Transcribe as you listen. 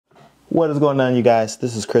What is going on, you guys?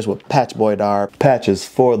 This is Chris with Embroidered patches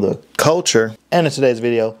for the culture. And in today's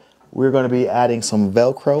video, we're going to be adding some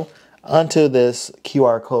Velcro onto this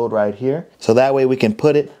QR code right here. So that way we can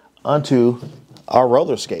put it onto our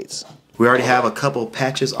roller skates. We already have a couple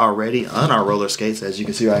patches already on our roller skates, as you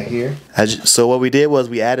can see right here. So what we did was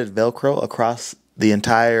we added Velcro across the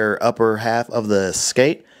entire upper half of the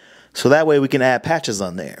skate. So that way we can add patches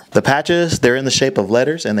on there. The patches, they're in the shape of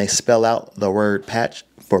letters and they spell out the word patch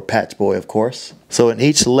for Patch Boy, of course. So in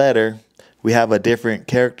each letter, we have a different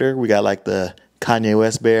character. We got like the Kanye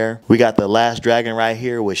West bear. We got the last dragon right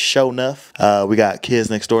here with Show Nuff. We got Kids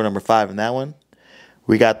Next Door #5 in that one.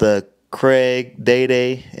 We got the Craig, Day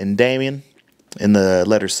Day, and Damien in the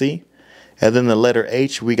letter C. And then the letter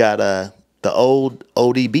H, we got the old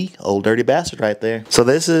ODB, Old Dirty Bastard right there. So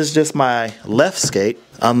this is just my left skate.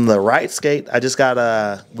 On the right skate, I just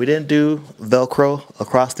got we didn't do Velcro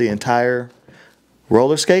across the entire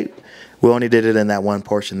roller skate. We only did it in that one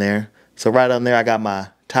portion there. So right on there, I got my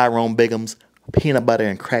Tyrone Bigum's peanut butter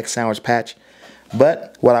and crack sandwich patch.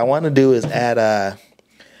 But what I want to do is add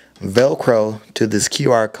Velcro to this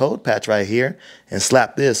QR code patch right here and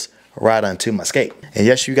slap this right onto my skate. And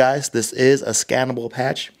yes, you guys, this is a scannable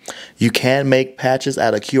patch. You can make patches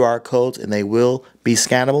out of QR codes and they will be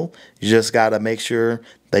scannable. You just got to make sure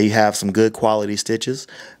that you have some good quality stitches.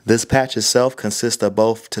 This patch itself consists of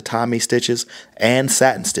both tatami stitches and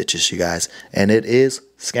satin stitches, you guys, and it is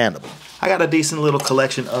scannable. I got a decent little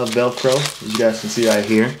collection of Velcro, as you guys can see right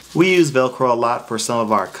here. We use Velcro a lot for some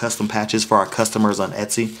of our custom patches for our customers on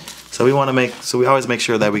Etsy. So we always make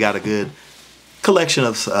sure that we got a good collection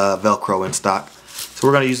of Velcro in stock. So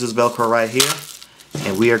we're going to use this Velcro right here,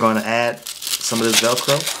 and we are going to add some of this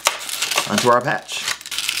Velcro onto our patch.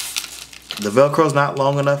 The Velcro is not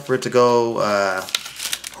long enough for it to go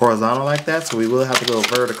horizontal like that, so we will have to go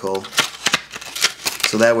vertical,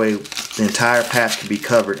 so that way the entire patch can be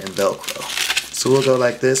covered in Velcro. So we'll go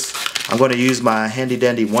like this. I'm going to use my handy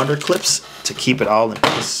dandy Wonder Clips to keep it all in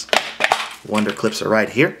place. Wonder Clips are right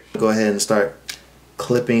here. Go ahead and start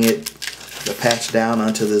clipping the patch down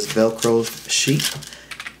onto this Velcro sheet,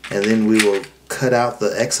 and then we will cut out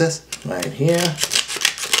the excess right here.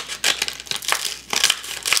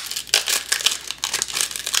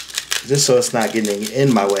 Just so it's not getting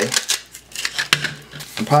in my way.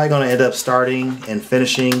 I'm probably going to end up starting and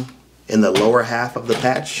finishing in the lower half of the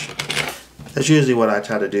patch. That's usually what I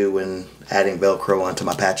try to do when adding Velcro onto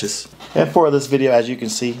my patches. And for this video, as you can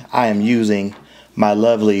see, I am using my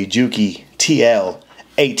lovely Juki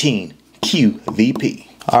TL18 QVP.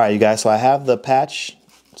 Alright, you guys, so I have the patch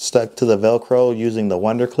stuck to the Velcro using the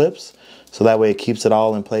Wonder Clips, so that way it keeps it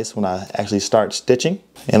all in place when I actually start stitching.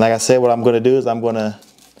 And like I said, what I'm going to do is I'm going to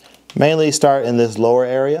mainly start in this lower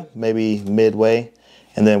area, maybe midway,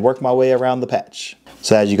 and then work my way around the patch.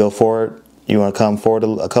 So as you go forward, you want to come forward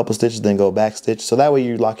a couple stitches, then go back stitch, so that way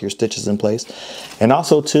you lock your stitches in place. And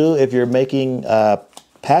also too, if you're making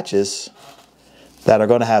patches that are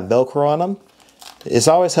going to have Velcro on them, it's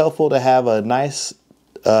always helpful to have a nice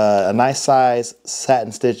size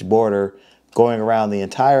satin stitch border going around the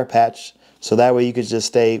entire patch, so that way you can just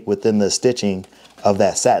stay within the stitching of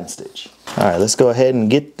that satin stitch. Alright, let's go ahead and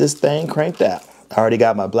get this thing cranked out. I already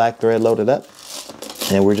got my black thread loaded up,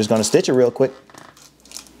 and we're just going to stitch it real quick.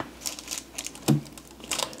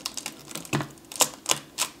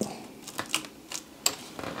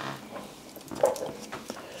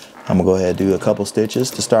 I'm going to go ahead and do a couple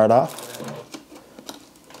stitches to start off.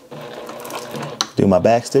 Do my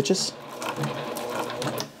back stitches,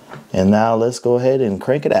 and now let's go ahead and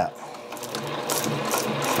crank it out.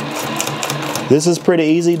 This is pretty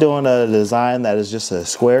easy doing a design that is just a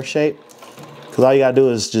square shape, because all you gotta do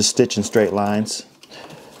is just stitch in straight lines.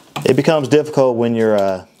 It becomes difficult when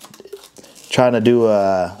you're trying to do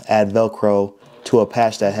add Velcro to a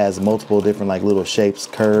patch that has multiple different like little shapes,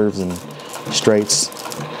 curves, and straights.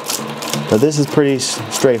 But this is pretty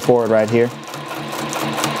straightforward right here.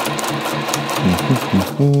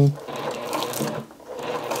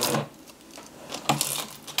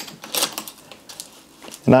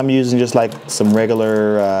 And I'm using just like some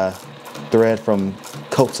regular thread from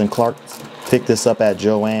Coats and Clark's. Picked this up at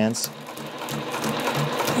Joann's.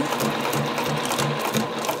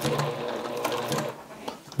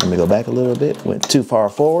 Let me go back a little bit. Went too far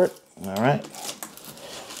forward. All right.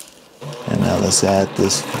 And now let's add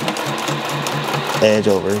this edge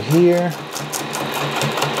over here.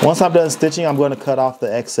 Once I'm done stitching, I'm going to cut off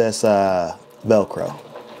the excess Velcro.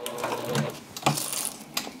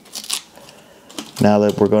 Now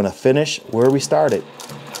that we're going to finish where we started.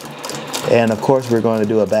 And of course, we're going to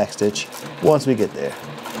do a back stitch once we get there.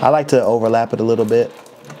 I like to overlap it a little bit.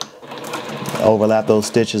 Overlap those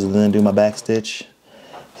stitches and then do my back stitch.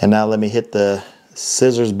 And now let me hit the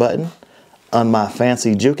scissors button on my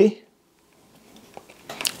fancy Juki.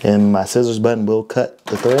 And my scissors button will cut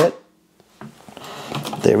the thread.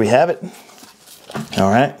 There we have it. All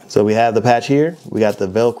right, so we have the patch here. We got the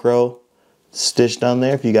Velcro stitched on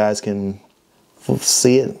there, if you guys can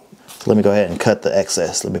see it. So let me go ahead and cut the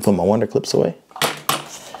excess. Let me put my wonder clips away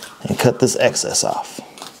and cut this excess off.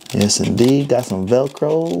 Yes, indeed, got some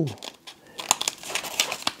Velcro.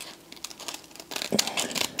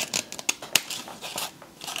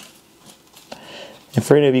 And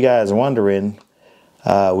for any of you guys wondering,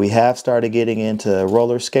 we have started getting into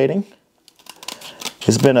roller skating.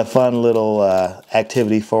 It's been a fun little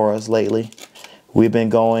activity for us lately. We've been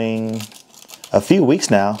going a few weeks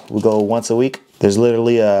now. We go once a week. There's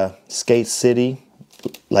literally a skate city,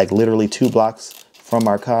 like literally 2 blocks from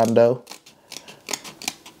our condo.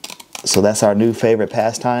 So that's our new favorite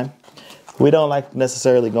pastime. We don't like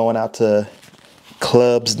necessarily going out to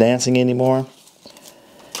clubs dancing anymore.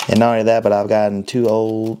 And not only that, but I've gotten too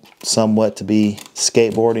old somewhat to be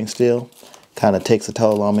skateboarding still. Kind of takes a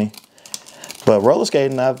toll on me. But roller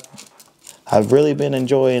skating, I've really been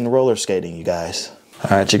enjoying roller skating, you guys.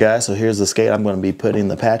 All right, you guys, so here's the skate I'm going to be putting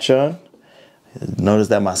the patch on. Notice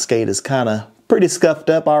that my skate is kind of pretty scuffed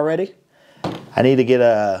up already. I need to get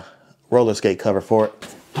a roller skate cover for it.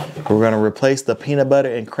 We're going to replace the peanut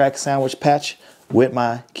butter and crack sandwich patch with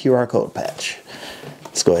my QR code patch.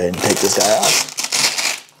 Let's go ahead and take this guy off.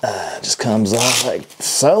 Just comes off like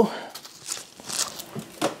so.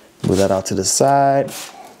 Move that out to the side.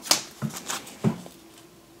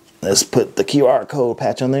 Let's put the QR code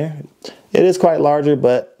patch on there. It is quite larger,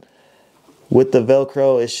 but with the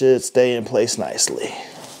Velcro, it should stay in place nicely.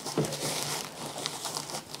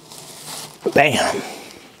 Bam!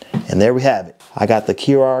 And there we have it. I got the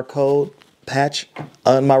QR code patch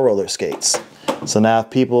on my roller skates. So now if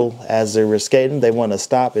people, as they were skating, they want to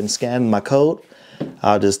stop and scan my code,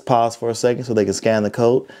 I'll just pause for a second so they can scan the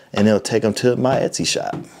code and it'll take them to my Etsy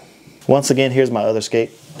shop. Once again, here's my other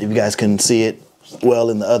skate. If you guys can see it well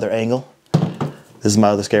in the other angle. This is my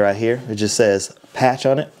other skate right here. It just says patch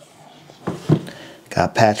on it.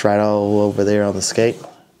 Got patch right all over there on the skate.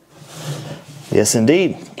 Yes,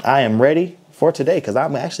 indeed. I am ready for today because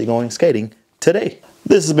I'm actually going skating today.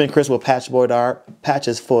 This has been Chris with Embroidered,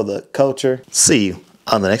 patches for the culture. See you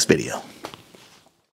on the next video.